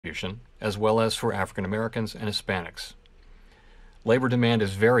distribution, as well as for African Americans and Hispanics. Labor demand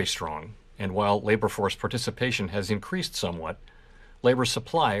is very strong, and while labor force participation has increased somewhat, labor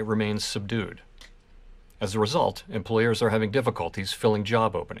supply remains subdued. As a result, employers are having difficulties filling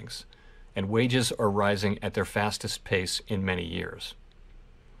job openings, and wages are rising at their fastest pace in many years.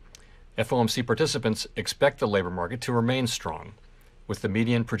 FOMC participants expect the labor market to remain strong, with the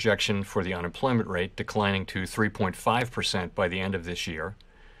median projection for the unemployment rate declining to 3.5% by the end of this year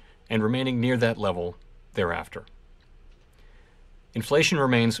and remaining near that level thereafter. Inflation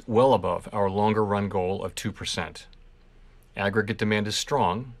remains well above our longer-run goal of 2%. Aggregate demand is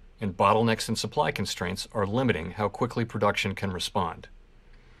strong, and bottlenecks and supply constraints are limiting how quickly production can respond.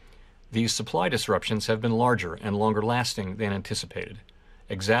 These supply disruptions have been larger and longer lasting than anticipated,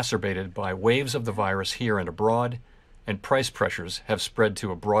 exacerbated by waves of the virus here and abroad, and price pressures have spread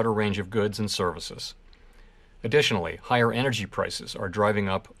to a broader range of goods and services. Additionally, higher energy prices are driving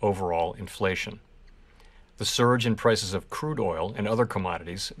up overall inflation. The surge in prices of crude oil and other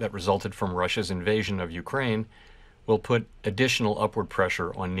commodities that resulted from Russia's invasion of Ukraine will put additional upward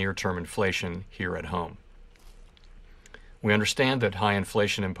pressure on near-term inflation here at home. We understand that high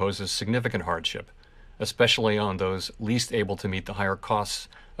inflation imposes significant hardship, especially on those least able to meet the higher costs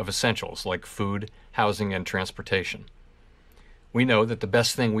of essentials like food, housing, and transportation. We know that the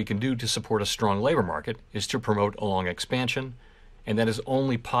best thing we can do to support a strong labor market is to promote a long expansion, and that is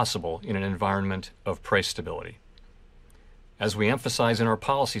only possible in an environment of price stability. As we emphasize in our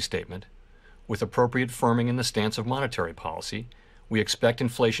policy statement, with appropriate firming in the stance of monetary policy, we expect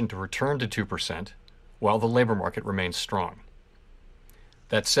inflation to return to 2% while the labor market remains strong.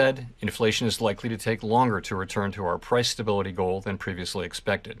 That said, inflation is likely to take longer to return to our price stability goal than previously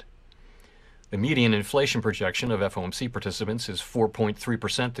expected. The median inflation projection of FOMC participants is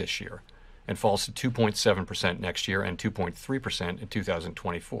 4.3% this year, and falls to 2.7% next year and 2.3% in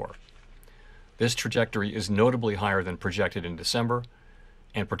 2024. This trajectory is notably higher than projected in December,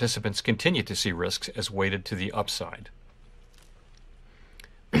 and participants continue to see risks as weighted to the upside.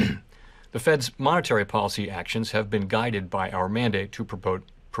 The Fed's monetary policy actions have been guided by our mandate to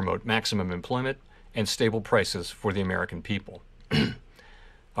promote maximum employment and stable prices for the American people.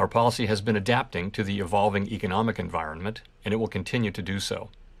 Our policy has been adapting to the evolving economic environment, and it will continue to do so.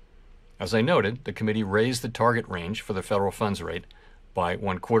 As I noted, the committee raised the target range for the federal funds rate by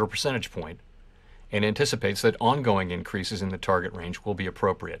 1/4 percentage point and anticipates that ongoing increases in the target range will be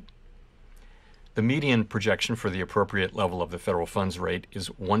appropriate. The median projection for the appropriate level of the federal funds rate is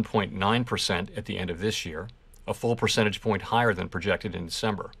 1.9% at the end of this year, a full percentage point higher than projected in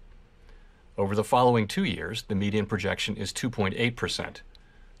December. Over the following 2 years, the median projection is 2.8%,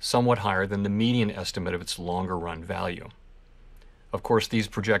 somewhat higher than the median estimate of its longer-run value. Of course, these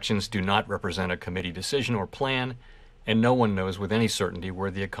projections do not represent a committee decision or plan, and no one knows with any certainty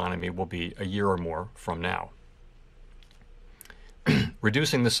where the economy will be a year or more from now.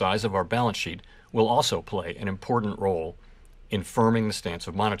 Reducing the size of our balance sheet will also play an important role in firming the stance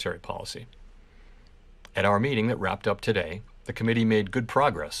of monetary policy. At our meeting that wrapped up today, the committee made good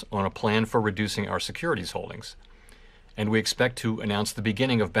progress on a plan for reducing our securities holdings, and we expect to announce the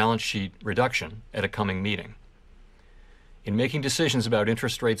beginning of balance sheet reduction at a coming meeting. In making decisions about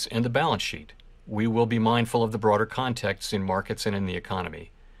interest rates and the balance sheet, we will be mindful of the broader context in markets and in the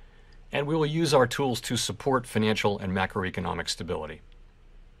economy, and we will use our tools to support financial and macroeconomic stability.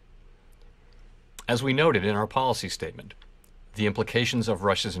 As we noted in our policy statement, the implications of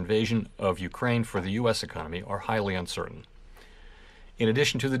Russia's invasion of Ukraine for the U.S. economy are highly uncertain. In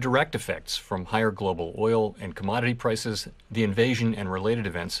addition to the direct effects from higher global oil and commodity prices, the invasion and related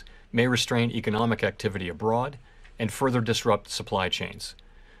events may restrain economic activity abroad and further disrupt supply chains,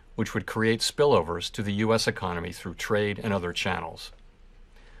 which would create spillovers to the U.S. economy through trade and other channels.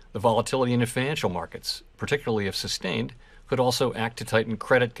 The volatility in the financial markets, particularly if sustained, could also act to tighten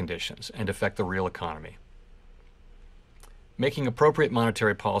credit conditions and affect the real economy. Making appropriate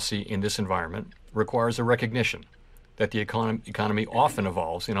monetary policy in this environment requires a recognition that the economy often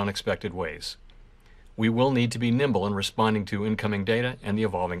evolves in unexpected ways. We will need to be nimble in responding to incoming data and the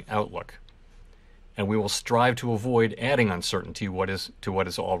evolving outlook, and we will strive to avoid adding uncertainty to what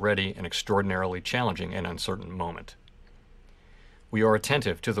is already an extraordinarily challenging and uncertain moment. We are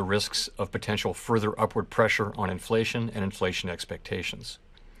attentive to the risks of potential further upward pressure on inflation and inflation expectations.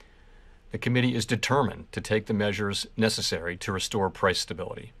 The committee is determined to take the measures necessary to restore price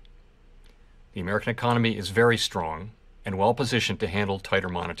stability. The American economy is very strong and well positioned to handle tighter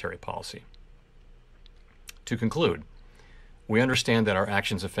monetary policy. To conclude, we understand that our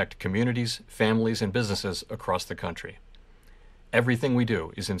actions affect communities, families, and businesses across the country. Everything we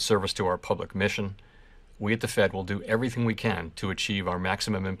do is in service to our public mission, we at the Fed will do everything we can to achieve our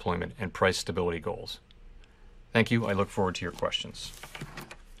maximum employment and price stability goals. Thank you. I look forward to your questions.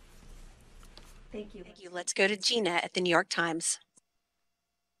 Thank you. Let's go to Gina at the New York Times.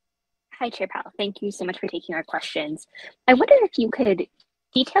 Hi, Chair Powell. Thank you so much for taking our questions. I wonder if you could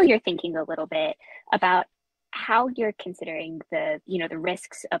detail your thinking a little bit about how you're considering the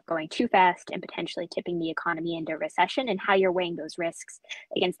risks of going too fast and potentially tipping the economy into recession, and how you're weighing those risks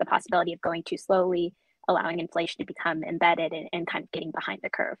against the possibility of going too slowly, allowing inflation to become embedded and kind of getting behind the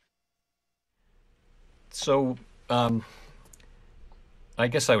curve. So I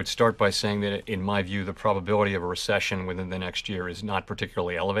guess I would start by saying that, in my view, the probability of a recession within the next year is not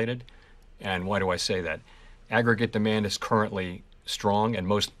particularly elevated. And why do I say that? Aggregate demand is currently strong, and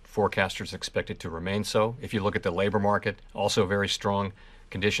most forecasters expect it to remain so. If you look at the labor market, also very strong.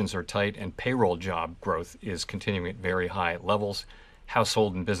 Conditions are tight, and payroll job growth is continuing at very high levels.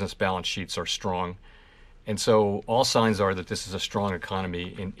 Household and business balance sheets are strong. And so all signs are that this is a strong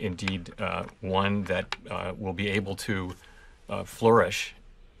economy, indeed one that will be able to flourish,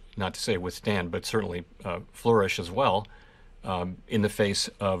 not to say withstand, but certainly flourish as well in the face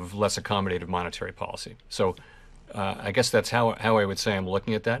of less accommodative monetary policy. So I guess that's how I would say I'm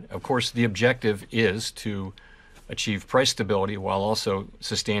looking at that. Of course, the objective is to achieve price stability while also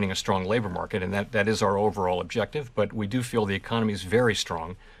sustaining a strong labor market, and that is our overall objective. But we do feel the economy is very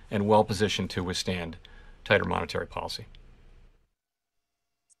strong and well positioned to withstand tighter monetary policy.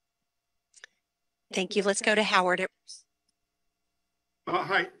 Thank you. Let's go to Howard.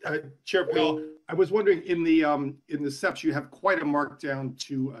 Hi, Chair Powell. I was wondering, in the SEPs, you have quite a markdown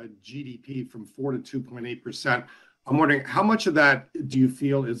to GDP from 4 to 2.8%. I'm wondering, how much of that do you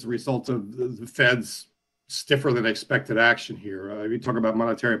feel is a result of the Fed's stiffer than expected action here? You talk about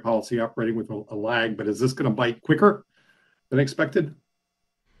monetary policy operating with a lag, but is this going to bite quicker than expected?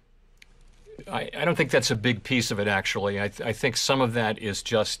 I don't think that's a big piece of it, actually. I think some of that is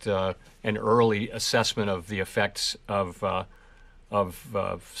just an early assessment of the effects of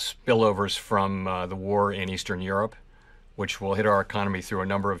spillovers from the war in Eastern Europe, which will hit our economy through a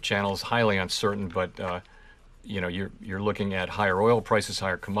number of channels. Highly uncertain, but you're looking at higher oil prices,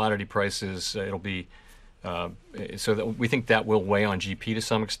 higher commodity prices. It'll be so that we think that will weigh on GP to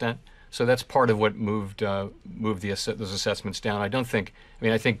some extent. So that's part of what moved those assessments down.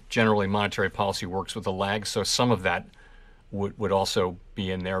 I think generally monetary policy works with a lag, so some of that would also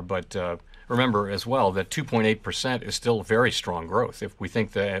be in there. But remember as well that 2.8% is still very strong growth. If we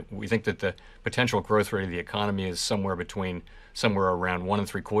think that the potential growth rate of the economy is somewhere around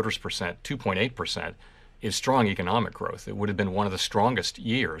 1.75%, 2.8% is strong economic growth. It would have been one of the strongest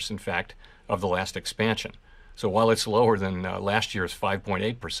years, in fact, of the last expansion. So while it's lower than last year's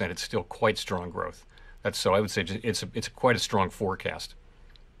 5.8%, it's still quite strong growth. So I would say it's quite a strong forecast.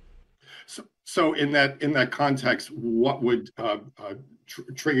 So in that context, what would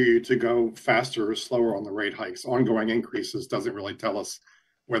trigger you to go faster or slower on the rate hikes? Ongoing increases doesn't really tell us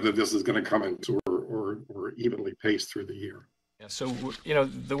whether this is going to come into or evenly paced through the year. Yeah, so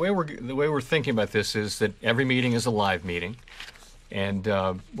the way we're thinking about this is that every meeting is a live meeting, and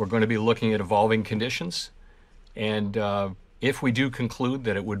we're going to be looking at evolving conditions. And if we do conclude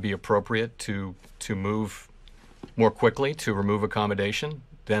that it would be appropriate to move more quickly to remove accommodation,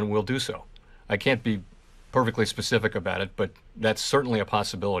 then we'll do so. I can't be perfectly specific about it, but that's certainly a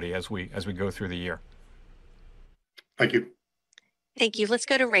possibility as we go through the year. Thank you. Thank you. Let's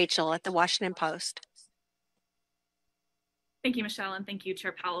go to Rachel at the Washington Post. Thank you, Michelle, and thank you,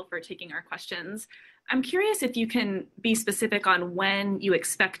 Chair Powell, for taking our questions. I'm curious if you can be specific on when you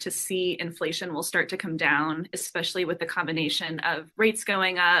expect to see inflation will start to come down, especially with the combination of rates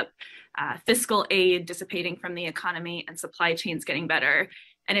going up, fiscal aid dissipating from the economy, and supply chains getting better.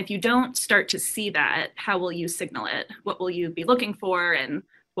 And if you don't start to see that, how will you signal it? What will you be looking for, and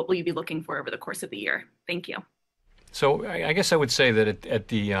what will you be looking for over the course of the year? Thank you. So I guess I would say that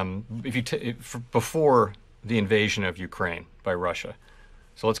before the invasion of Ukraine by Russia,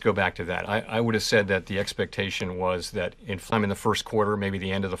 so let's go back to that. I would have said that the expectation was that in the first quarter, maybe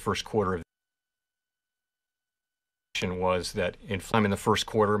the end of the first quarter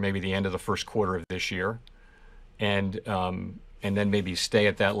of this year, and then maybe stay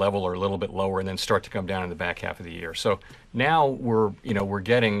at that level or a little bit lower, and then start to come down in the back half of the year. So now we're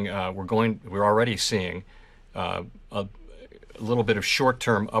already seeing a little bit of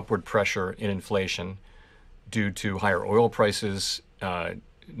short-term upward pressure in inflation due to higher oil prices,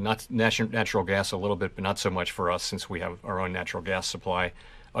 not natural gas a little bit, but not so much for us since we have our own natural gas supply,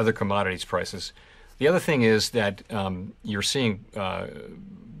 other commodities prices. The other thing is that you're seeing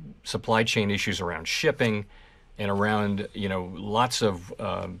supply chain issues around shipping and around lots of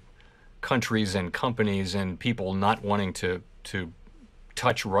countries and companies and people not wanting to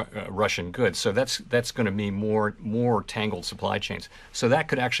touch Russian goods. So that's going to be more tangled supply chains. So that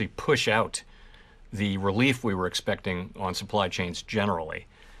could actually push out the relief we were expecting on supply chains generally.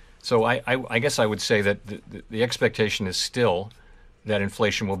 So I guess I would say that the expectation is still that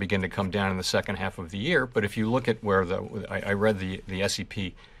inflation will begin to come down in the second half of the year. But if you look at where I read the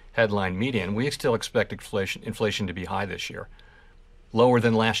SEP headline median, we still expect inflation to be high this year, lower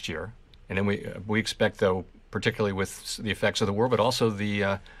than last year. And then we expect, though, particularly with the effects of the war, but also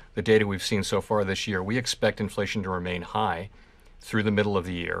the data we've seen so far this year, we expect inflation to remain high through the middle of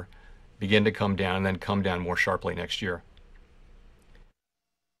the year, begin to come down, and then come down more sharply next year.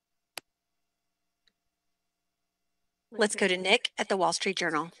 Let's go to Nick at the Wall Street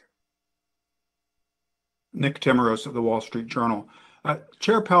Journal. Nick Timmeros of the Wall Street Journal.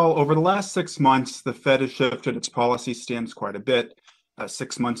 Chair Powell, over the last 6 months, the Fed has shifted its policy stance quite a bit.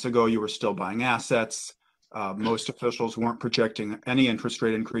 6 months ago, you were still buying assets. Most officials weren't projecting any interest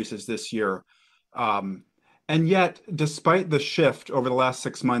rate increases this year. And yet, despite the shift over the last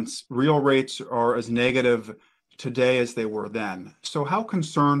 6 months, real rates are as negative today as they were then. So how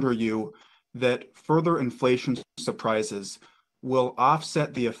concerned are you that further inflation surprises will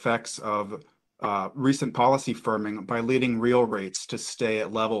offset the effects of recent policy firming by leading real rates to stay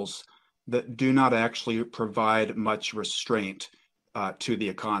at levels that do not actually provide much restraint to the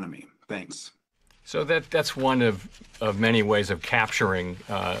economy? Thanks. So that's one of many ways of capturing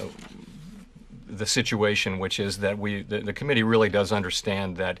the situation, which is that the committee really does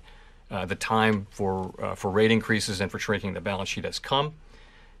understand that the time for rate increases and for shrinking the balance sheet has come.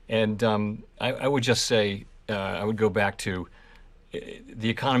 And I would just say, I would go back to the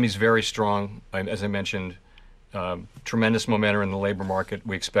economy is very strong. As I mentioned, tremendous momentum in the labor market.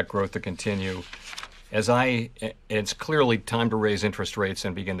 We expect growth to continue. It's clearly time to raise interest rates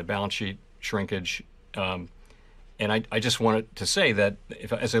and begin the balance sheet shrinkage. And I just wanted to say that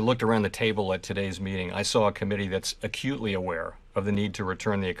as I looked around the table at today's meeting, I saw a committee that's acutely aware of the need to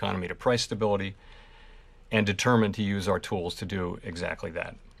return the economy to price stability and determined to use our tools to do exactly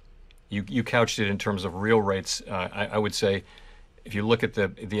that. You couched it in terms of real rates. I would say if you look at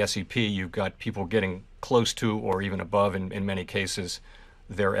the SEP, you've got people getting close to or even above, in many cases,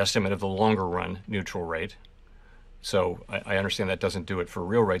 their estimate of the longer run neutral rate. So I understand that doesn't do it for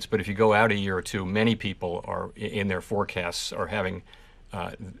real rates, but if you go out a year or two, many people are in their forecasts are having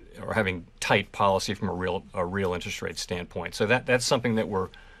tight policy from a real interest rate standpoint. So that's something that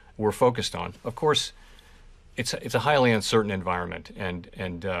we're focused on. Of course, it's a highly uncertain environment, and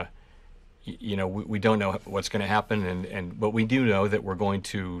we don't know what's going to happen, but we do know that we're going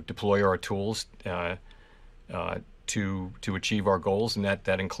to deploy our tools to achieve our goals, and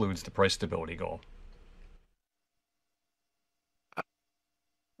that includes the price stability goal.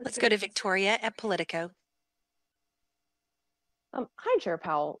 Let's go to Victoria at Politico. Hi, Chair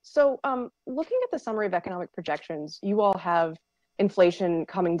Powell. So looking at the summary of economic projections, you all have inflation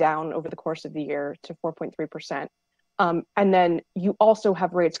coming down over the course of the year to 4.3%. And then you also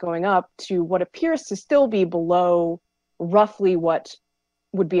have rates going up to what appears to still be below roughly what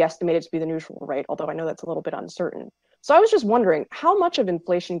would be estimated to be the neutral rate, although I know that's a little bit uncertain. So I was just wondering, how much of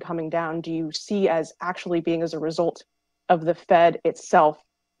inflation coming down do you see as actually being as a result of the Fed itself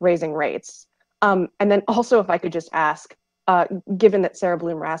raising rates? And then also, if I could just ask, given that Sarah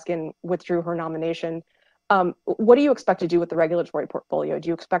Bloom Raskin withdrew her nomination, what do you expect to do with the regulatory portfolio? Do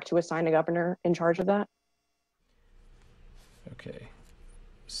you expect to assign a governor in charge of that? Okay.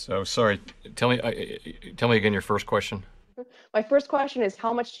 So sorry, tell me again your first question. My first question is,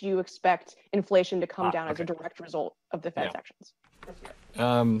 how much do you expect inflation to come down as a direct result of the Fed's actions?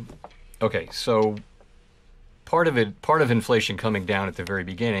 Okay, so part of inflation coming down at the very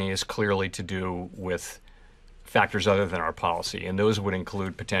beginning is clearly to do with factors other than our policy, and those would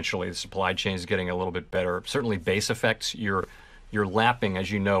include potentially the supply chains getting a little bit better. Certainly base effects. You're lapping, as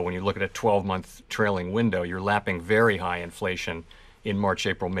you know, when you look at a 12-month trailing window, you're lapping very high inflation in March,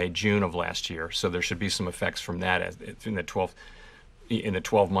 April, May, June of last year. So there should be some effects from that in the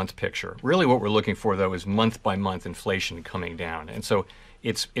 12-month picture. Really, what we're looking for, though, is month-by-month inflation coming down, and so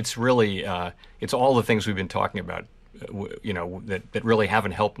it's really it's all the things we've been talking about, that really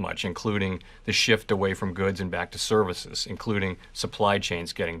haven't helped much, including the shift away from goods and back to services, including supply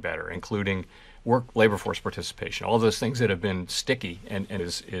chains getting better, including labor force participation, all those things that have been sticky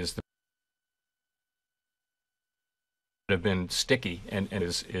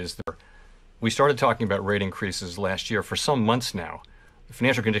we started talking about rate increases last year. For some months now, the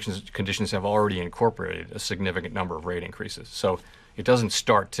financial conditions have already incorporated a significant number of rate increases. So it doesn't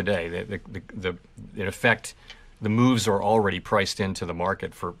start today. In effect, the moves are already priced into the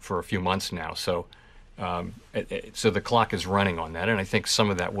market for a few months now. So the clock is running on that, and I think some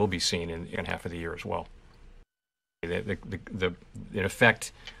of that will be seen in half of the year as well. In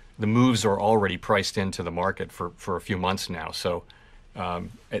effect, the moves are already priced into the market for a few months now. So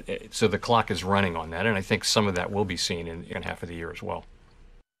the clock is running on that, and I think some of that will be seen in half of the year as well.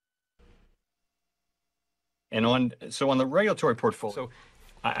 And on the regulatory portfolio, so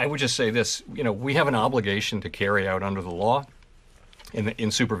I would just say this: we have an obligation to carry out under the law,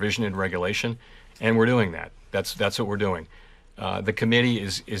 in supervision and regulation, and we're doing that. That's what we're doing. The committee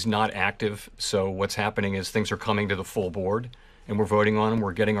is not active, so what's happening is things are coming to the full board, and we're voting on them.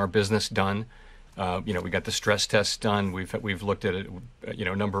 We're getting our business done. We got the stress tests done. We've looked at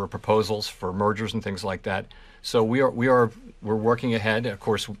a number of proposals for mergers and things like that. So we're working ahead. Of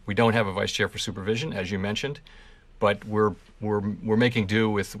course, we don't have a vice chair for supervision, as you mentioned, but we're making do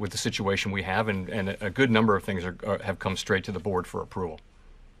with the situation we have, and a good number of things have come straight to the board for approval.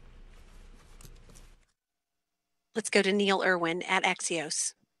 Let's go to Neil Irwin at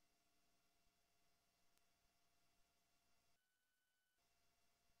Axios.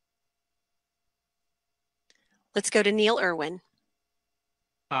 Let's go to Neil Irwin.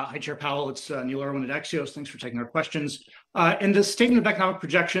 Hi, Chair Powell. It's Neil Irwin at Axios. Thanks for taking our questions. In the Statement of Economic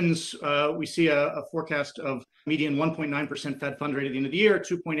Projections, we see a forecast of median 1.9% Fed fund rate at the end of the year,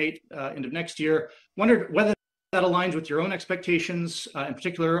 2.8 end of next year. Wondered whether that aligns with your own expectations, in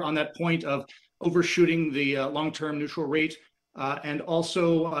particular on that point of overshooting the long-term neutral rate, and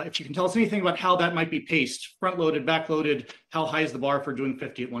also if you can tell us anything about how that might be paced, front-loaded, back-loaded, how high is the bar for doing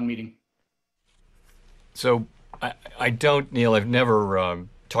 50 at one meeting? So I don't, Neil. I've never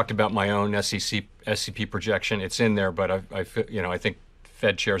talked about my own SCP projection. It's in there, but I think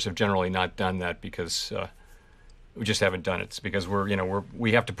Fed chairs have generally not done that because we just haven't done it. It's because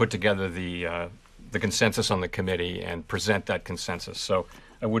we have to put together the consensus on the committee and present that consensus. So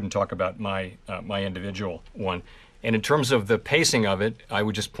I wouldn't talk about my individual one. And in terms of the pacing of it, I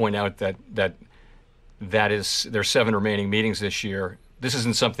would just point out that there's 7 remaining meetings this year. This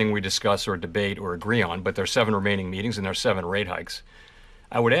isn't something we discuss or debate or agree on, but there's 7 remaining meetings and there's 7 rate hikes.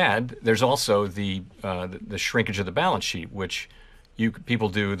 I would add there's also the shrinkage of the balance sheet, which people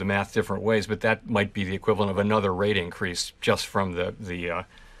do the math different ways, but that might be the equivalent of another rate increase just from the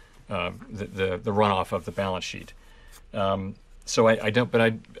runoff of the balance sheet. So I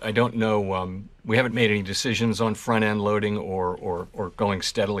don't know. We haven't made any decisions on front end loading or going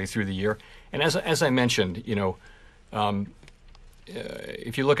steadily through the year. And as I mentioned,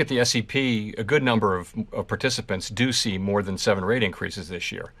 if you look at the SEP, a good number of participants do see more than 7 rate increases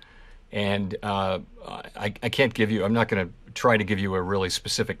this year. And I can't give you, I'm not going to try to give you a really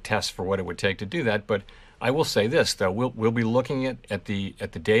specific test for what it would take to do that. But I will say this, though, we'll be looking at the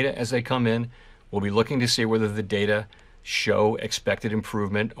data as they come in. We'll be looking to see whether the data show expected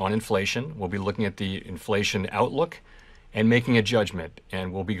improvement on inflation. We'll be looking at the inflation outlook and making a judgment.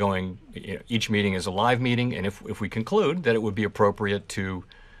 And we'll be going, each meeting is a live meeting. And if we conclude that it would be appropriate to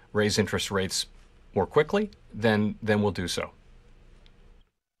raise interest rates more quickly, then we'll do so.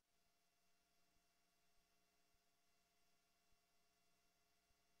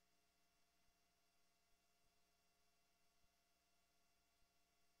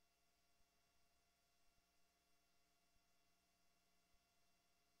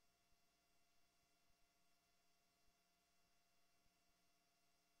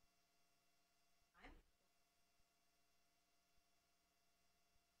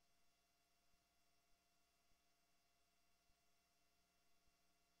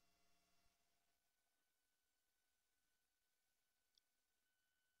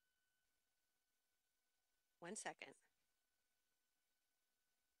 One second.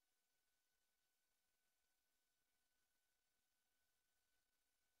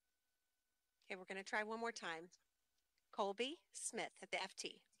 Okay, we're going to try one more time. Colby Smith at the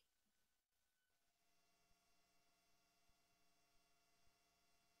FT.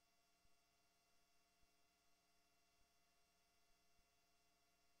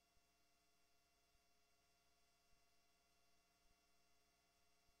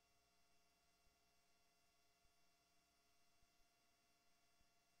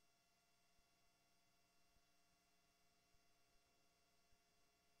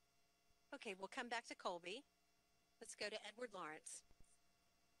 Okay, we'll come back to Colby. Let's go to Edward Lawrence.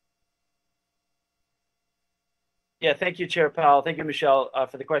 Yeah, thank you, Chair Powell. Thank you, Michelle,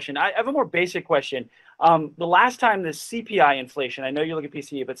 for the question. I have a more basic question. The last time the CPI inflation, I know you look at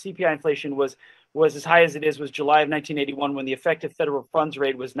PCE, but CPI inflation was as high as it is was July of 1981 when the effective federal funds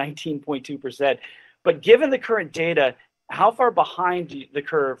rate was 19.2%. But given the current data, How far behind the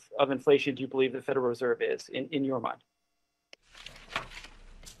curve of inflation do you believe the Federal Reserve is in your mind?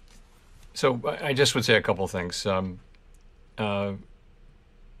 So I just would say a couple of things.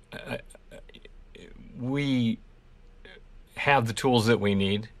 We have the tools that we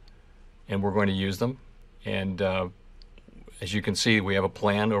need, and we're going to use them. And as you can see, we have a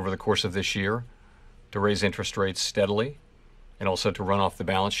plan over the course of this year to raise interest rates steadily and also to run off the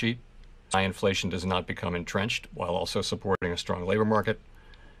balance sheet. High inflation does not become entrenched while also supporting a strong labor market.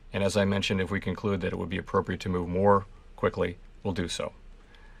 And as I mentioned, if we conclude that it would be appropriate to move more quickly, we'll do so.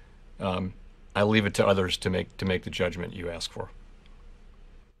 I'll leave it to others to make the judgment you ask for.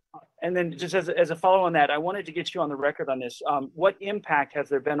 And then just as a follow on that, I wanted to get you on the record on this. What impact has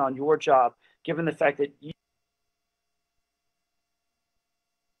there been on your job, given the fact that we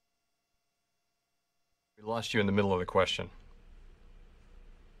lost you in the middle of the question.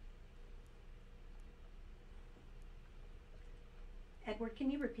 Edward, can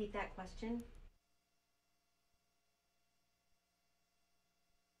you repeat that question?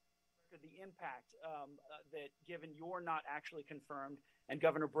 The impact that, given you're not actually confirmed and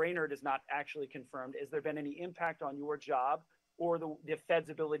Governor Brainerd is not actually confirmed, has there been any impact on your job or the Fed's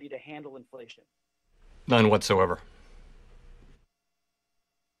ability to handle inflation? None whatsoever.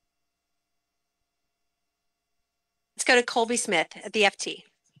 Let's go to Colby Smith at the FT.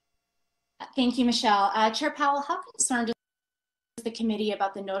 Thank you, Michelle. Chair Powell, how concerned is the committee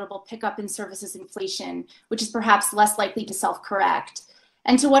about the notable pickup in services inflation, which is perhaps less likely to self-correct?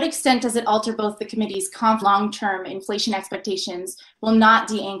 And to what extent does it alter both the committee's long-term inflation expectations will not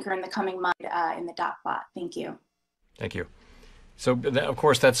de-anchor in the coming month in the dot plot? Thank you. Thank you. So, of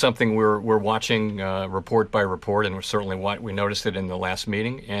course, that's something we're watching report by report, and we noticed it in the last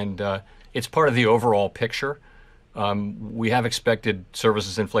meeting, and it's part of the overall picture. We have expected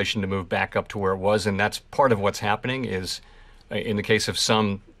services inflation to move back up to where it was, and that's part of what's happening is, in the case of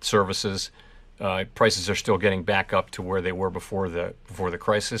some services, prices are still getting back up to where they were before the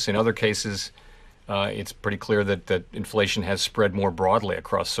crisis. In other cases, it's pretty clear that inflation has spread more broadly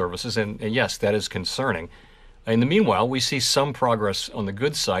across services, and yes, that is concerning. In the meanwhile, we see some progress on the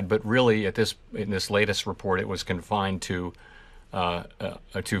goods side, but really in this latest report, it was confined to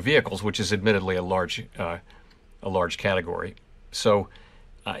vehicles, which is admittedly a large category. So,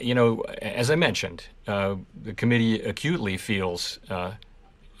 as I mentioned, the committee acutely feels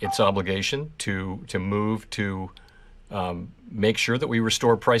its obligation to move to make sure that we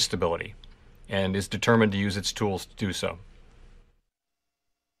restore price stability, and is determined to use its tools to do so.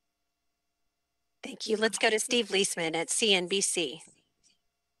 Thank you. Let's go to Steve Leisman at CNBC.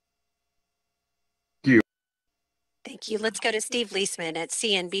 Thank you. Thank you. Let's go to Steve Leisman at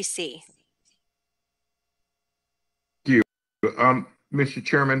CNBC. Thank you. Mr.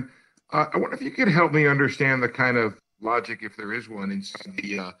 Chairman, I wonder if you could help me understand the kind of logic, if there is one, inside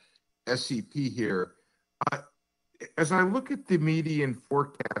the SCP here. As I look at the median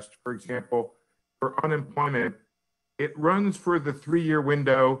forecast, for example, for unemployment, it runs for the 3-year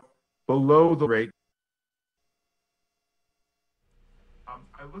window below the rate.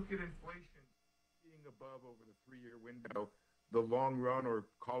 I look at inflation being above over the 3-year window, the long run, or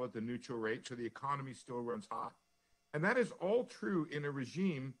call it the neutral rate, so the economy still runs hot. And that is all true in a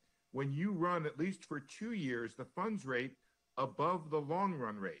regime when you run, at least for 2 years, the funds rate above the long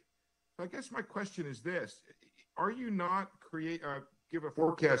run rate. So I guess my question is this: are you not give a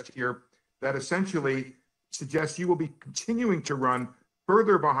forecast here that essentially suggests you will be continuing to run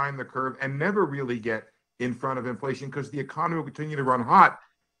further behind the curve and never really get in front of inflation because the economy will continue to run hot?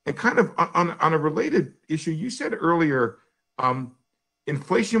 And kind of on a related issue, you said earlier,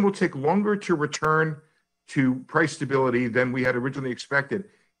 inflation will take longer to return to price stability than we had originally expected.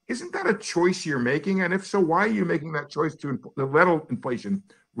 Isn't that a choice you're making? And if so, why are you making that choice to let inflation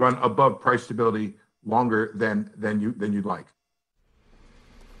run above price stability longer than you'd like?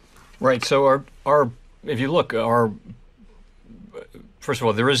 Right. So if you look, first of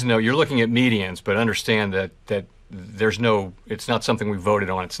all, you're looking at medians, but understand that it's not something we voted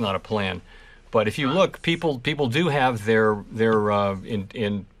on. It's not a plan. But if you look, people do have their by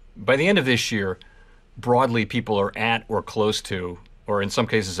the end of this year, broadly, people are at or close to, or in some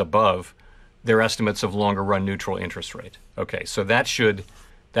cases above, their estimates of longer run neutral interest rate. Okay, so that should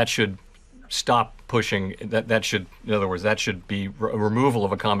stop pushing. That should, in other words, that should be a removal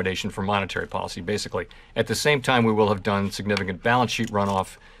of accommodation for monetary policy, basically. At the same time, we will have done significant balance sheet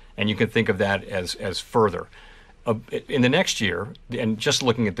runoff, and you can think of that as further. In the next year, and just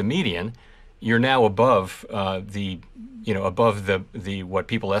looking at the median, you're now above above the what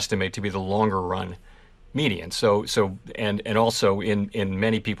people estimate to be the longer run median. So and also in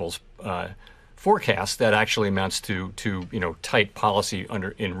many people's forecast, that actually amounts to tight policy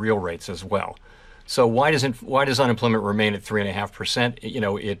in real rates as well. So why does unemployment remain at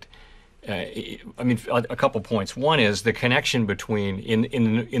 3.5%? A couple points. One is the connection between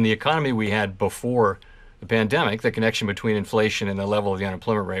in the economy we had before the pandemic, the connection between inflation and the level of the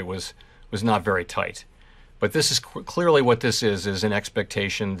unemployment rate was not very tight. But this is clearly what this is an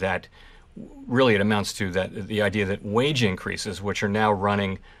expectation that really it amounts to that the idea that wage increases, which are now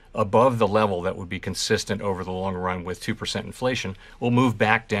running above the level that would be consistent over the long run with 2% inflation, will move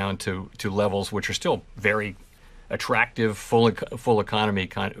back down to levels which are still very attractive, full economy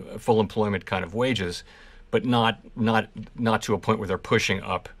full employment kind of wages, but not to a point where they're pushing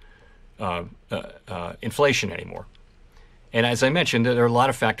up inflation anymore. And as I mentioned, there are a lot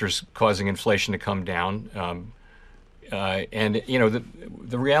of factors causing inflation to come down. The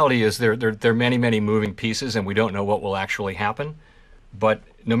reality is there are many moving pieces, and we don't know what will actually happen. But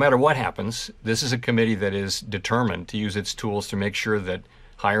no matter what happens, this is a committee that is determined to use its tools to make sure that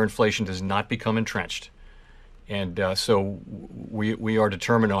higher inflation does not become entrenched. And so we are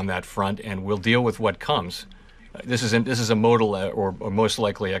determined on that front, and we'll deal with what comes. This is a modal or most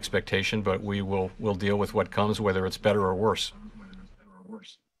likely expectation, but we'll deal with what comes, whether it's better or worse.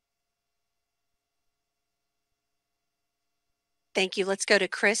 Thank you. Let's go to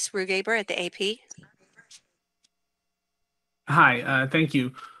Chris Rugaber at the AP. Hi, thank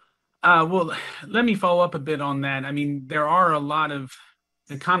you. Well, let me follow up a bit on that. I mean, there are a lot of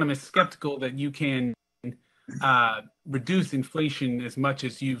economists skeptical that you can reduce inflation as much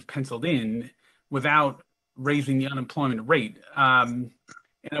as you've penciled in without raising the unemployment rate. And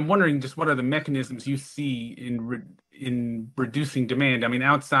I'm wondering just what are the mechanisms you see in reducing demand? I mean,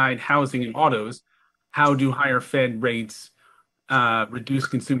 outside housing and autos, how do higher Fed rates reduce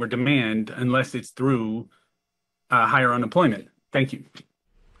consumer demand unless it's through higher unemployment? Thank you.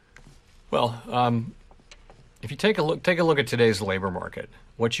 Well, if you take a look at today's labor market,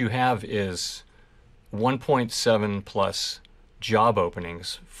 what you have is 1.7 plus job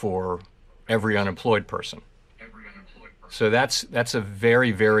openings for every unemployed person. So that's a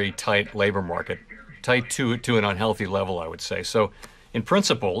very, very tight labor market, tight to an unhealthy level, I would say. So in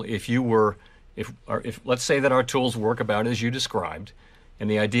principle, if let's say that our tools work about as you described, and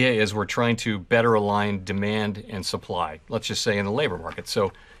the idea is we're trying to better align demand and supply, let's just say in the labor market.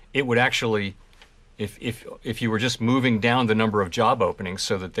 So it would actually, if you were just moving down the number of job openings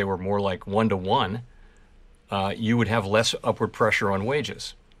so that they were more like 1-to-1, you would have less upward pressure on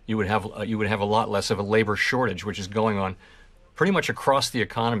wages. You would have a lot less of a labor shortage, which is going on pretty much across the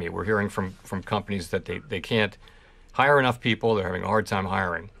economy. We're hearing from companies that they can't hire enough people. They're having a hard time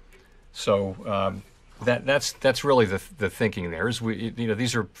hiring. So that's really the thinking there. Is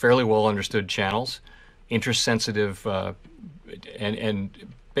these are fairly well understood channels, interest sensitive, and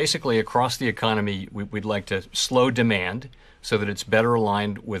basically across the economy we'd like to slow demand so that it's better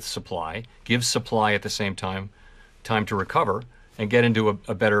aligned with supply, give supply at the same time to recover, and get into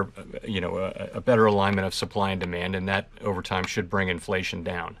a better alignment of supply and demand, and that over time should bring inflation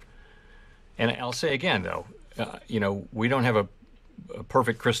down. And I'll say again though, we don't have a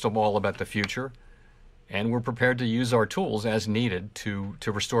perfect crystal ball about the future, and we're prepared to use our tools as needed to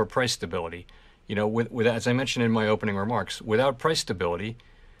restore price stability. With as I mentioned in my opening remarks, without price stability,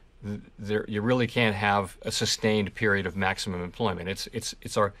 you really can't have a sustained period of maximum employment.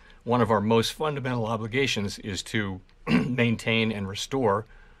 It's one of our most fundamental obligations is to maintain and restore,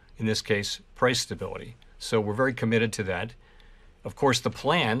 in this case, price stability. So we're very committed to that. Of course, the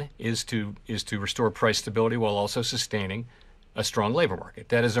plan is to restore price stability while also sustaining a strong labor market.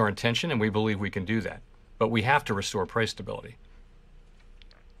 That is our intention, and we believe we can do that. But we have to restore price stability.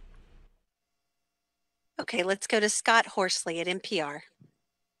 Okay, let's go to Scott Horsley at NPR.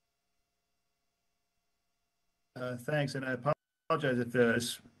 Thanks, and I apologize if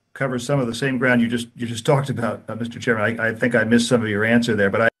this covers some of the same ground you just talked about, Mr. Chairman. I think I missed some of your answer there,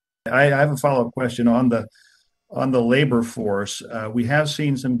 but I have a follow-up question on the labor force. We have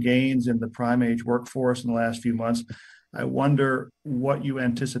seen some gains in the prime age workforce in the last few months. I wonder what you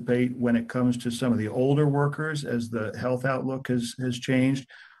anticipate when it comes to some of the older workers as the health outlook has changed.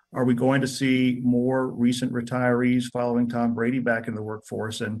 Are we going to see more recent retirees following Tom Brady back in the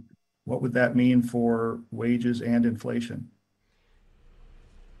workforce, and what would that mean for wages and inflation?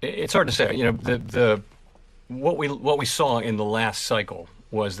 It's hard to say. What we saw in the last cycle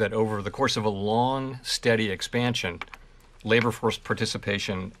was that over the course of a long, steady expansion, labor force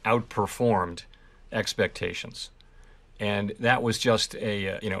participation outperformed expectations. And that was just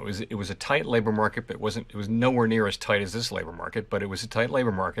it was a tight labor market, but it was nowhere near as tight as this labor market, but it was a tight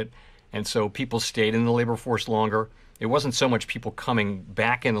labor market. And so people stayed in the labor force longer, It wasn't so much people coming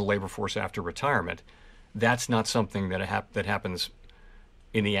back in the labor force after retirement. That's not something that happens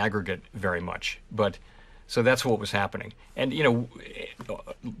in the aggregate very much. But so that's what was happening. And,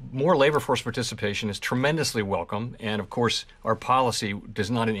 more labor force participation is tremendously welcome. And of course, our policy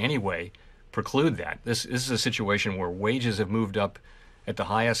does not in any way preclude that. This is a situation where wages have moved up at the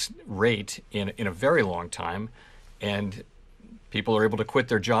highest rate in a very long time. And people are able to quit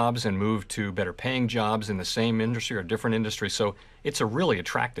their jobs and move to better paying jobs in the same industry or different industry. So it's a really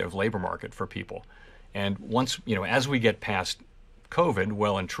attractive labor market for people. And once, as we get past COVID,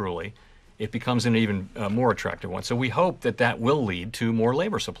 well and truly, it becomes an even more attractive one. So we hope that will lead to more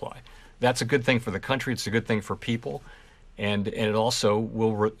labor supply. That's a good thing for the country. It's a good thing for people. And it also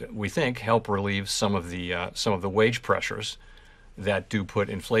will, we think, help relieve some of the wage pressures that do put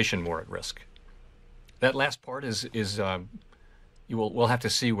inflation more at risk. That last part we'll have to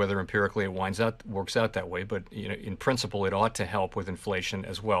see whether empirically it works out that way. But in principle, it ought to help with inflation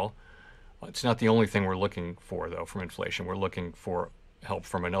as well. It's not the only thing we're looking for, though, from inflation. We're looking for help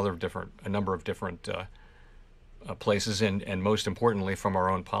from a number of different places, and most importantly, from our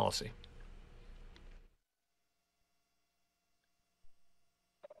own policy.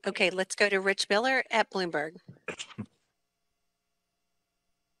 Okay, let's go to Rich Miller at Bloomberg.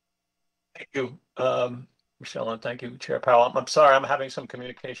 Thank you, Michelle, and thank you, Chair Powell. I'm sorry, I'm having some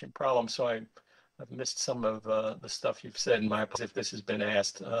communication problems, so I've missed some of the stuff you've said, and my apologies if this has been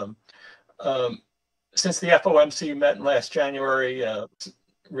asked. Since the FOMC met last January,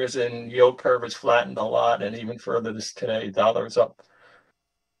 risen, yield curve has flattened a lot, and even further this today, dollar is up.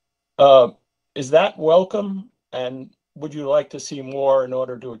 Is that welcome, and would you like to see more in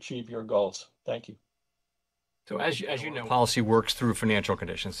order to achieve your goals? Thank you. So as you know, policy works through financial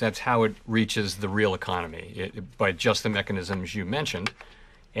conditions. That's how it reaches the real economy, by just the mechanisms you mentioned.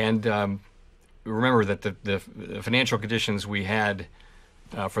 And remember that the financial conditions we had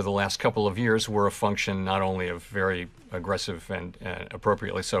for the last couple of years were a function not only of very aggressive and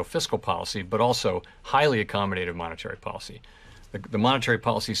appropriately so fiscal policy, but also highly accommodative monetary policy. The monetary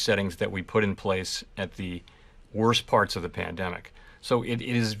policy settings that we put in place at the worst parts of the pandemic. So it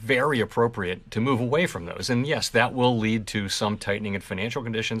is very appropriate to move away from those. And yes, that will lead to some tightening in financial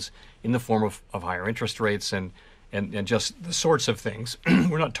conditions in the form of higher interest rates and just the sorts of things.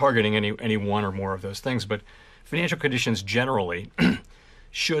 We're not targeting any one or more of those things, but financial conditions generally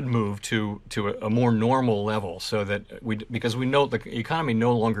should move to a more normal level, so that because we know the economy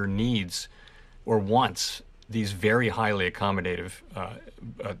no longer needs or wants these very highly accommodative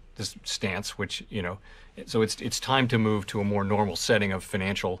this stance, which so it's time to move to a more normal setting of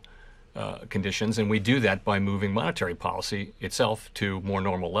financial conditions, and we do that by moving monetary policy itself to more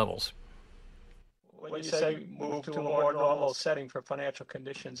normal levels. When you say move to a more normal setting for financial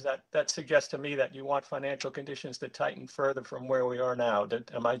conditions, that suggests to me that you want financial conditions to tighten further from where we are now.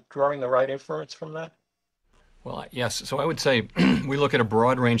 Am I drawing the right inference from that? Well, yes. So I would say we look at a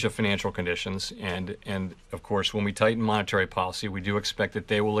broad range of financial conditions, and of course, when we tighten monetary policy, we do expect that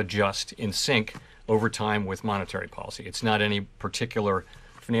they will adjust in sync over time with monetary policy. It's not any particular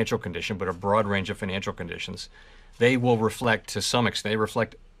financial condition, but a broad range of financial conditions. They will reflect, to some extent, they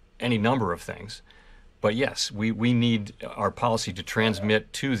reflect any number of things. But yes, we need our policy to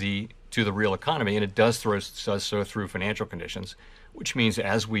transmit to the real economy, and it does so through financial conditions, which means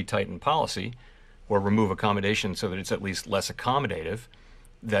as we tighten policy or remove accommodation so that it's at least less accommodative,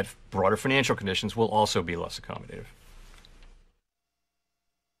 that broader financial conditions will also be less accommodative.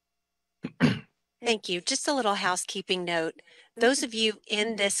 Thank you. Just a little housekeeping note. Those of you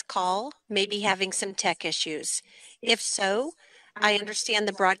in this call may be having some tech issues. If so, I understand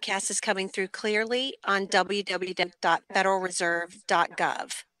the broadcast is coming through clearly on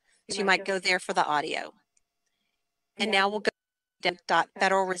www.federalreserve.gov. So you might go there for the audio. And now we'll go to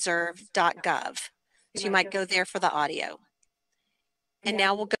federalreserve.gov. So you might go there for the audio. And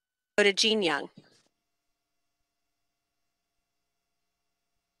now we'll go to Jean Young.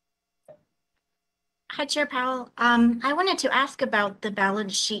 Hi, Chair Powell. I wanted to ask about the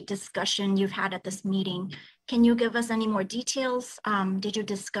balance sheet discussion you've had at this meeting. Can you give us any more details? Did you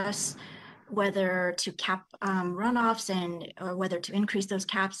discuss whether to cap runoffs or whether to increase those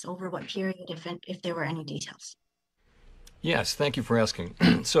caps over what period, if there were any details? Yes, thank you for asking.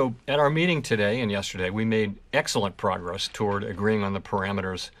 So at our meeting today and yesterday, we made excellent progress toward agreeing on the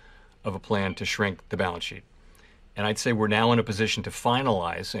parameters of a plan to shrink the balance sheet. And I'd say we're now in a position to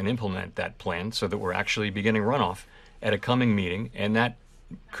finalize and implement that plan so that we're actually beginning runoff at a coming meeting, and that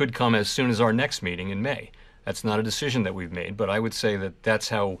could come as soon as our next meeting in May. That's not a decision that we've made, but I would say that that's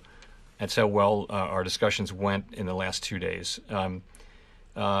how well our discussions went in the last 2 days.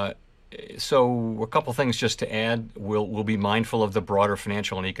 So a couple things just to add. We'll be mindful of the broader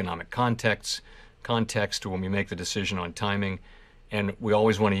financial and economic context when we make the decision on timing, and we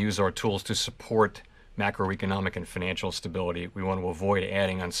always want to use our tools to support macroeconomic and financial stability. We want to avoid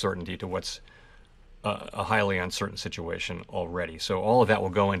adding uncertainty to what's a highly uncertain situation already. So all of that will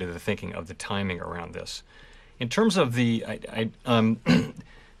go into the thinking of the timing around this. In terms of the,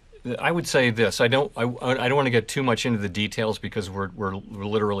 I would say this. I don't want to get too much into the details because we're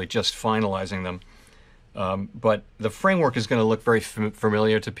literally just finalizing them. But the framework is going to look very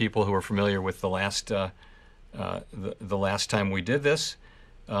familiar to people who are familiar with the last time we did this.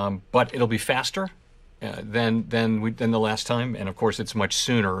 But it'll be faster than the last time, and of course it's much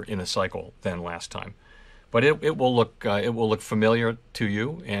sooner in the cycle than last time. But it will look familiar to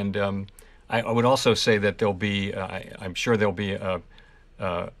you, and I would also say that there'll be I'm sure there'll be a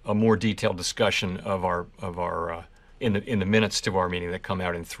more detailed discussion of our in the minutes to our meeting that come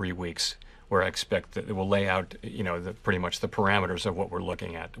out in 3 weeks, where I expect that it will lay out pretty much the parameters of what we're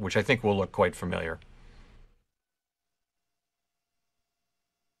looking at, which I think will look quite familiar.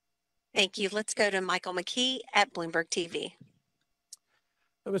 Thank you. Let's go to Michael McKee at Bloomberg TV.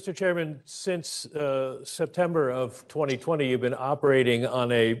 Mr. Chairman, since September of 2020, you've been operating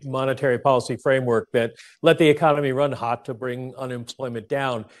on a monetary policy framework that let the economy run hot to bring unemployment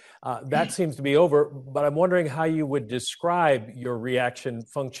down. That seems to be over, but I'm wondering how you would describe your reaction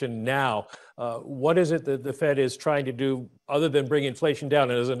function now. What is it that the Fed is trying to do other than bring inflation down?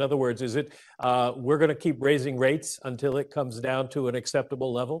 In other words, is it we're going to keep raising rates until it comes down to an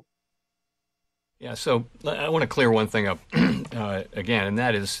acceptable level? Yeah, so I want to clear one thing up again, and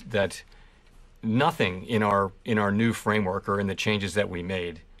that is that nothing in our new framework or in the changes that we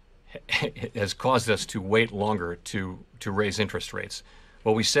made has caused us to wait longer to raise interest rates.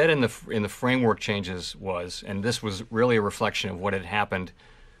 What we said in the framework changes was, and this was really a reflection of what had happened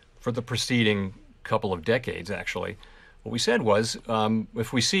for the preceding couple of decades, actually. What we said was,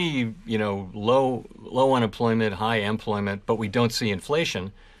 if we see low unemployment, high employment, but we don't see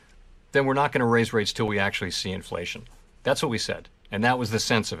inflation, then we're not going to raise rates till we actually see inflation. That's what we said, and that was the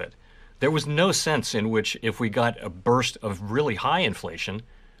sense of it. There was no sense in which if we got a burst of really high inflation,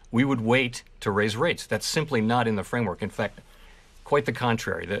 we would wait to raise rates. That's simply not in the framework. In fact, quite the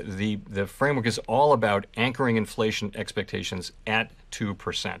contrary. The framework is all about anchoring inflation expectations at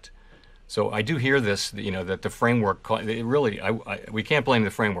 2%. So I do hear this, that the framework, we can't blame the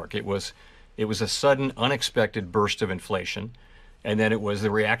framework. It was a sudden, unexpected burst of inflation. And then it was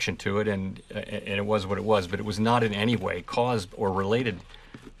the reaction to it, and it was what it was. But it was not in any way caused by or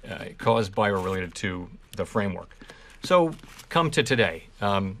related to the framework. So come to today.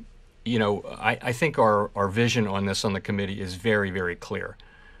 I think our vision on this on the committee is very, very clear.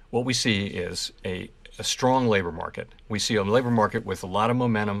 What we see is a strong labor market. We see a labor market with a lot of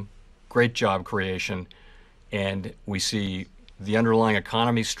momentum, great job creation, and we see the underlying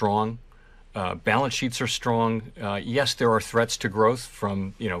economy strong. Balance sheets are strong. Yes, there are threats to growth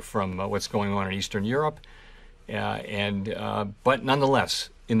from what's going on in Eastern Europe, but nonetheless,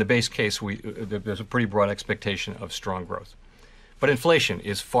 in the base case, there's a pretty broad expectation of strong growth. But inflation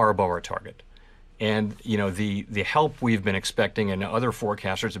is far above our target, and the help we've been expecting and other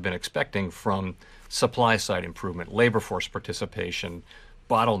forecasters have been expecting from supply side improvement, labor force participation,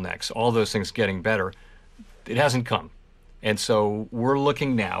 bottlenecks, all those things getting better, it hasn't come. And so we're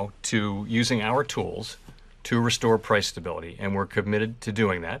looking now to using our tools to restore price stability, and we're committed to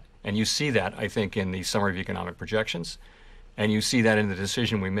doing that. And you see that, I think, in the summary of economic projections, and you see that in the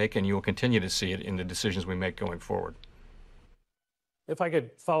decision we make, and you will continue to see it in the decisions we make going forward. If I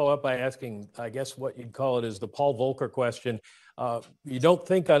could follow up by asking, I guess what you'd call it is the Paul Volcker question. You don't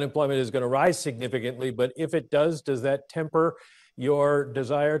think unemployment is going to rise significantly, but if it does that temper your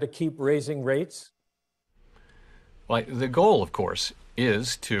desire to keep raising rates? Well, the goal, of course,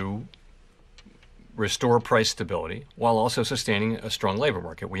 is to restore price stability while also sustaining a strong labor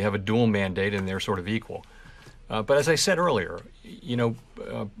market. We have a dual mandate, and they're sort of equal. But as I said earlier,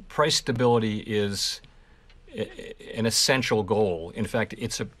 price stability is an essential goal. In fact,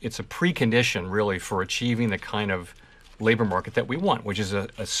 it's a precondition, really, for achieving the kind of labor market that we want, which is a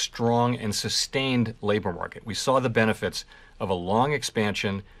strong and sustained labor market. We saw the benefits of a long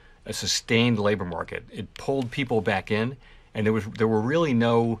expansion, a sustained labor market. It pulled people back in, and there were really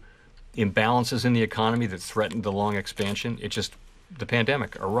no imbalances in the economy that threatened the long expansion. The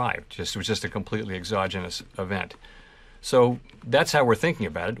pandemic arrived. It was just a completely exogenous event. So that's how we're thinking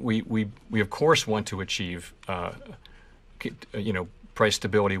about it. We of course want to achieve price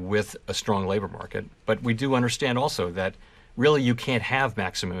stability with a strong labor market, but we do understand also that really you can't have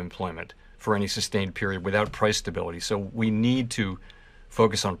maximum employment for any sustained period without price stability. So we need to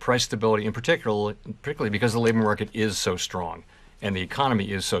focus on price stability, in particularly because the labor market is so strong and the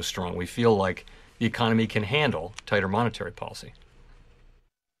economy is so strong. We feel like the economy can handle tighter monetary policy.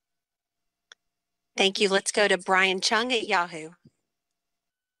 Thank you. Let's go to Brian Chung at Yahoo.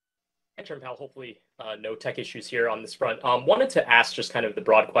 Chair Powell, hopefully no tech issues here on this front. Wanted to ask just kind of the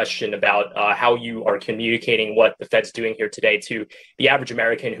broad question about how you are communicating what the Fed's doing here today to the average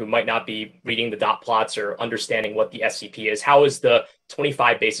American who might not be reading the dot plots or understanding what the SCP is. How is the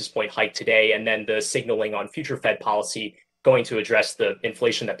 25 basis point hike today and then the signaling on future Fed policy going to address the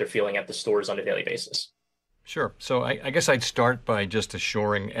inflation that they're feeling at the stores on a daily basis? Sure. So I guess I'd start by just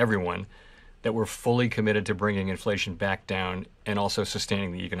assuring everyone that we're fully committed to bringing inflation back down and also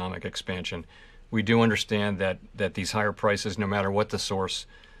sustaining the economic expansion. We do understand that these higher prices, no matter what the source,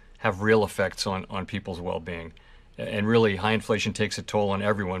 have real effects on people's well-being. And really, high inflation takes a toll on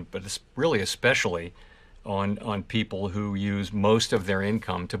everyone, but it's really especially on people who use most of their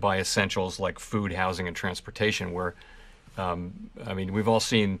income to buy essentials like food, housing, and transportation, where, I mean, we've all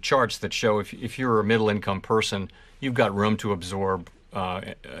seen charts that show if you're a middle-income person, you've got room to absorb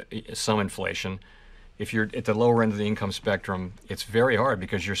some inflation. If you're at the lower end of the income spectrum, it's very hard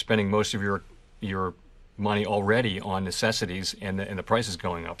because you're spending most of your money already on necessities and the price is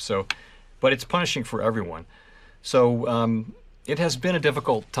going up. So, but it's punishing for everyone. So it has been a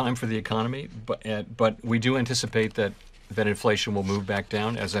difficult time for the economy, but we do anticipate that inflation will move back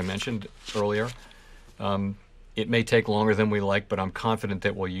down, as I mentioned earlier. It may take longer than we like, but I'm confident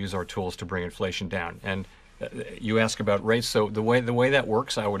that we'll use our tools to bring inflation down. And you ask about rates. So the way that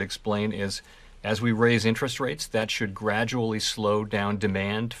works, I would explain, is as we raise interest rates, that should gradually slow down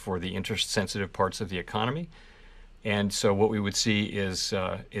demand for the interest-sensitive parts of the economy. And so what we would see is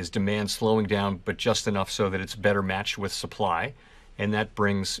demand slowing down, but just enough so that it's better matched with supply, and that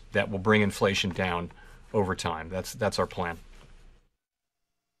will bring inflation down over time. That's our plan.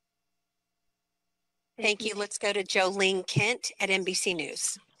 Thank you. Let's go to Jolene Kent at NBC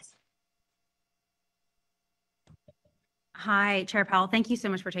News. Hi, Chair Powell. Thank you so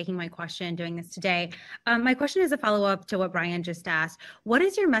much for taking my question, doing this today. My question is a follow-up to what Brian just asked. What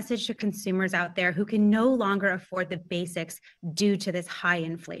is your message to consumers out there who can no longer afford the basics due to this high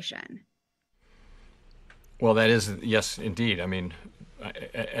inflation? Well, that is, yes, indeed. I mean,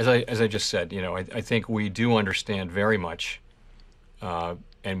 as I just said, I think we do understand very much,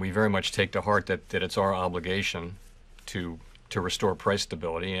 and we very much take to heart that it's our obligation to restore price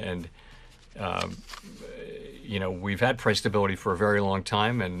stability. And we've had price stability for a very long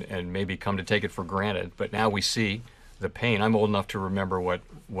time and maybe come to take it for granted, but now we see the pain. I'm old enough to remember what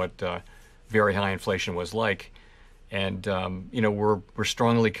very high inflation was like. And, we're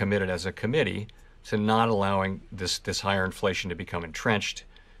strongly committed as a committee to not allowing this higher inflation to become entrenched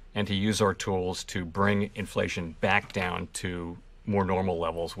and to use our tools to bring inflation back down to more normal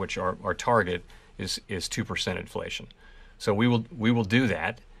levels, which our target is 2% inflation. So we will do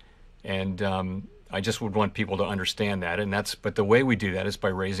that. And, I just would want people to understand that, but the way we do that is by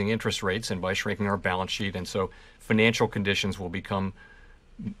raising interest rates and by shrinking our balance sheet, and so financial conditions will become,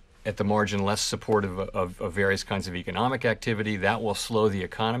 at the margin, less supportive of various kinds of economic activity. That will slow the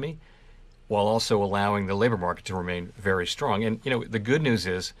economy, while also allowing the labor market to remain very strong. And the good news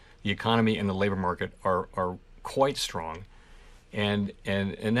is the economy and the labor market are quite strong, and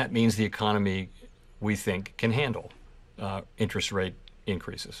that means the economy, we think, can handle interest rate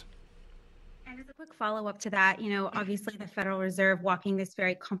increases. As a quick follow-up to that, obviously the Federal Reserve walking this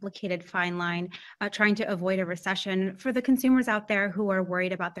very complicated fine line, trying to avoid a recession. For the consumers out there who are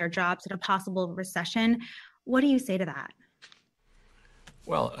worried about their jobs in a possible recession, what do you say to that?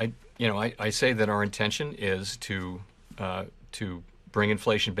 Well, I say that our intention is to bring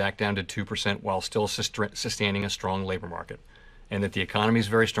inflation back down to 2% while still sustaining a strong labor market, and that the economy is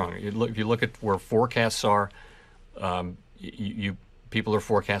very strong. If you look at where forecasts are, people are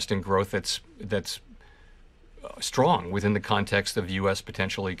forecasting growth that's strong within the context of U.S.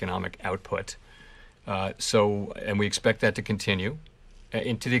 potential economic output. And we expect that to continue.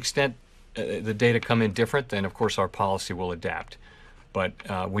 And to the extent the data come in different, then of course our policy will adapt. But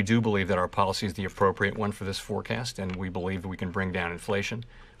we do believe that our policy is the appropriate one for this forecast, and we believe that we can bring down inflation.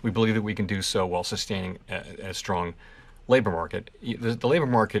 We believe that we can do so while sustaining a strong labor market. The labor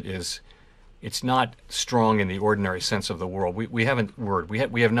market it's not strong in the ordinary sense of the world. We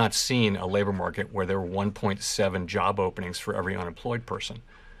have not seen a labor market where there are 1.7 job openings for every unemployed person,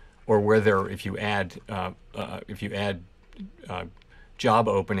 or where if you add job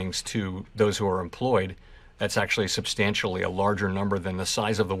openings to those who are employed, that's actually substantially a larger number than the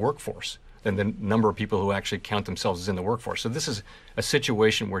size of the workforce, than the number of people who actually count themselves as in the workforce. So this is a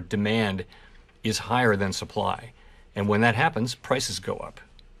situation where demand is higher than supply. And when that happens, prices go up.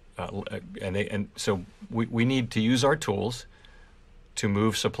 And so we need to use our tools to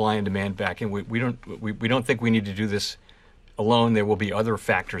move supply and demand back in. We don't think we need to do this alone. There will be other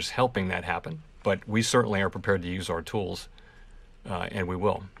factors helping that happen, but we certainly are prepared to use our tools, and we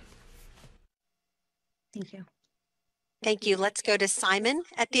will. Thank you. Thank you. Let's go to Simon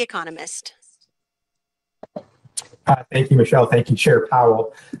at The Economist. Thank you, Michelle. Thank you, Chair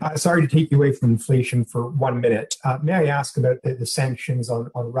Powell. Sorry to take you away from inflation for 1 minute. May I ask about the sanctions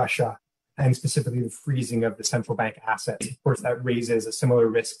on Russia and specifically the freezing of the central bank assets? Of course, that raises a similar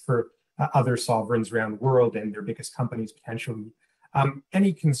risk for other sovereigns around the world and their biggest companies potentially.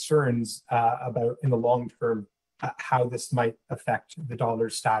 Any concerns about, in the long term, how this might affect the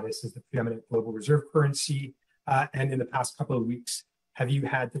dollar's status as the preeminent global reserve currency? And in the past couple of weeks, have you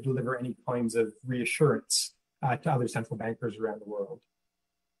had to deliver any kinds of reassurance to other central bankers around the world?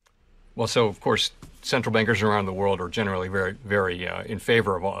 Well, so of course, central bankers around the world are generally very in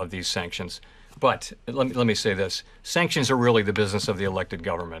favor of all of these sanctions. But let me say this: sanctions are really the business of the elected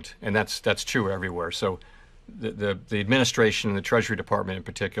government, and that's true everywhere. So the administration, the Treasury Department in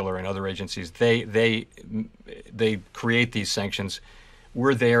particular, and other agencies, they create these sanctions.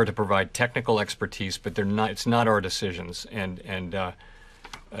 We're there to provide technical expertise, but they're not. It's not our decisions,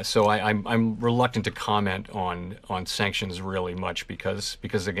 so I'm reluctant to comment on sanctions really much because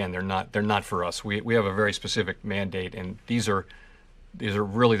again they're not for us. We have a very specific mandate, and these are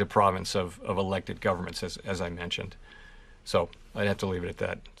really the province of elected governments, as I mentioned. So I'd have to leave it at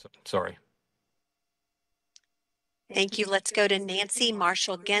that. So, sorry. Thank you. Let's go to Nancy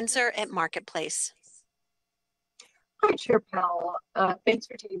Marshall-Genzer at Marketplace. Hi, Chair Powell. Thanks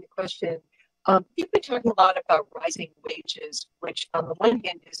for taking the question. You've been talking a lot about rising wages, which on the one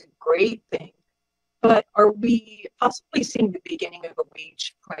hand is a great thing, but are we possibly seeing the beginning of a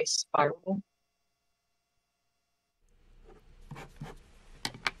wage price spiral?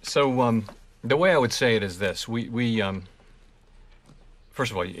 So the way I would say it is this: we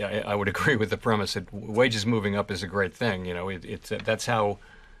first of all, I would agree with the premise that wages moving up is a great thing. You know, that's how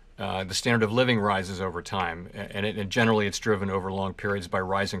the standard of living rises over time, and generally it's driven over long periods by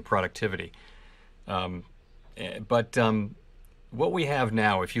rising productivity. But what we have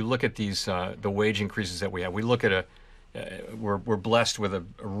now, if you look at these the wage increases that we have, we look at we're blessed with a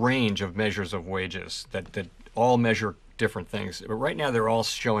range of measures of wages that all measure different things. But right now they're all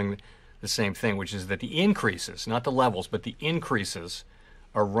showing the same thing, which is that the increases, not the levels, but the increases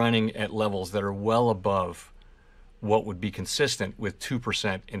are running at levels that are well above what would be consistent with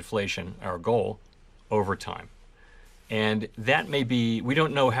 2% inflation, our goal, over time. And that may be, we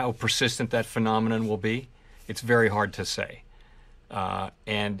don't know how persistent that phenomenon will be. It's very hard to say.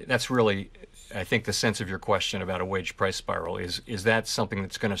 And that's really, I think, the sense of your question about a wage price spiral is that something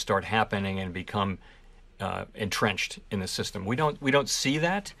that's going to start happening and become entrenched in the system? We don't see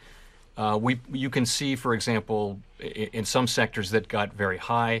that. You can see, for example, in some sectors that got very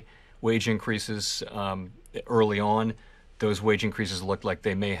high wage increases early on, those wage increases look like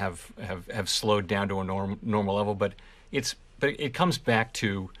they may have slowed down to a normal level, but it comes back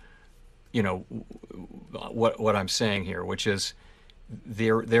to, you know, what I'm saying here, which is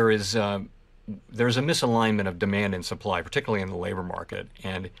there's a misalignment of demand and supply, particularly in the labor market,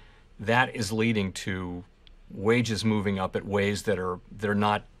 and that is leading to wages moving up at ways they're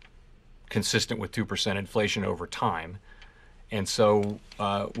not consistent with 2% inflation over time. And so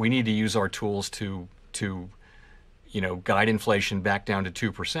we need to use our tools to guide inflation back down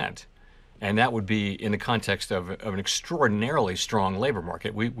to 2%. And that would be in the context of an extraordinarily strong labor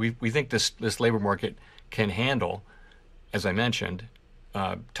market. We think this labor market can handle, as I mentioned,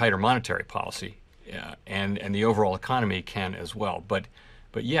 tighter monetary policy, and the overall economy can as well. But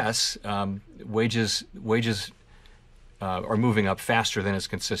yes, wages are moving up faster than is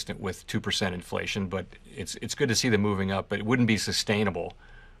consistent with 2% inflation. But it's good to see them moving up, but it wouldn't be sustainable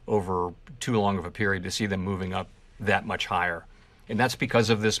over too long of a period to see them moving up that much higher. And that's because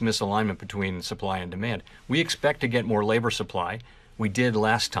of this misalignment between supply and demand. We expect to get more labor supply. We did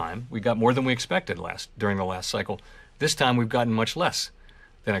last time. We got more than we expected during the last cycle. This time we've gotten much less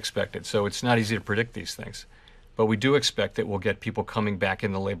than expected. So it's not easy to predict these things. But we do expect that we'll get people coming back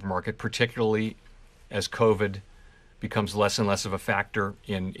in the labor market, particularly as COVID becomes less and less of a factor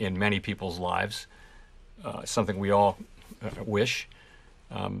in many people's lives, something we all wish.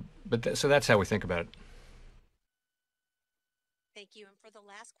 So that's how we think about it. Thank you. And for the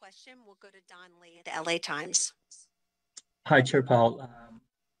last question, we'll go to Don Lee at LA Times. Hi, Chair Powell.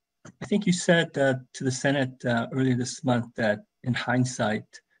 I think you said to the Senate earlier this month that in hindsight,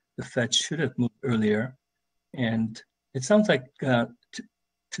 the Fed should have moved earlier. And it sounds like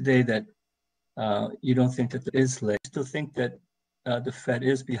today that you don't think that there is late. You still think that the Fed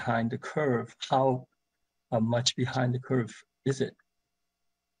is behind the curve. How much behind the curve is it?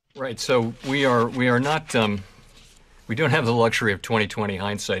 Right. So we are not. We don't have the luxury of 20/20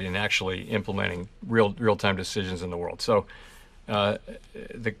 hindsight in actually implementing real-time decisions in the world. So,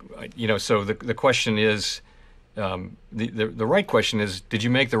 the question is, the right question is, did you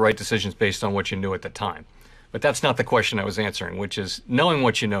make the right decisions based on what you knew at the time? But that's not the question I was answering, which is knowing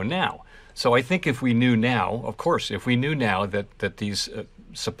what you know now. So I think if we knew now, of course, if we knew now that these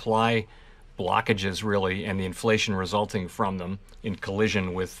supply blockages really and the inflation resulting from them in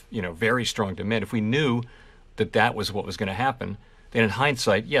collision with very strong demand, if we knew that was what was going to happen, then in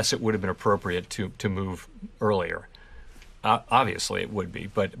hindsight, yes, it would have been appropriate to move earlier. Obviously, it would be,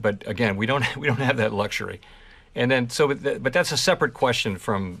 but again, we don't have that luxury. And then but that's a separate question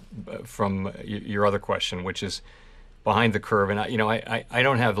from your other question, which is behind the curve. And I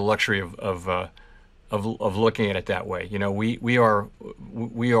don't have the luxury of looking at it that way.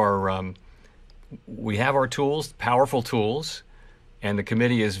 We have our tools, powerful tools, and the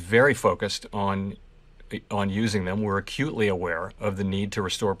committee is very focused on using them. We're acutely aware of the need to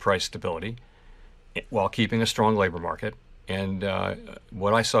restore price stability while keeping a strong labor market. And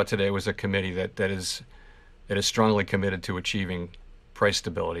what I saw today was a committee that is strongly committed to achieving price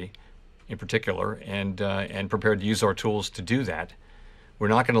stability, in particular, and prepared to use our tools to do that. We're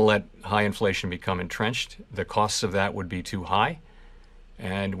not going to let high inflation become entrenched. The costs of that would be too high,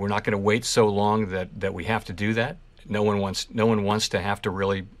 and we're not going to wait so long that we have to do that. No one wants to have to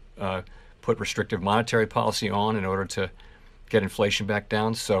really put restrictive monetary policy on in order to get inflation back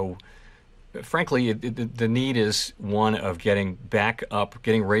down. So, frankly, the need is one of getting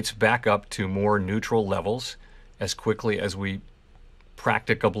rates back up to more neutral levels as quickly as we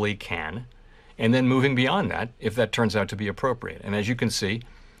practicably can, and then moving beyond that if that turns out to be appropriate. And as you can see,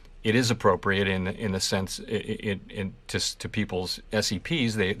 it is appropriate in the sense to people's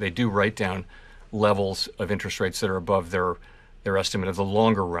SEPs. They do write down levels of interest rates that are above their estimate of the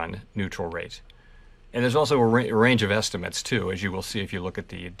longer run neutral rate. And there's also a range of estimates too, as you will see if you look at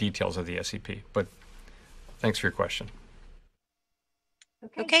the details of the SEP. But thanks for your question.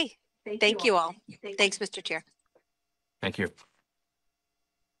 Okay. Thank you all. Thanks, Mr. Chair. Thank you.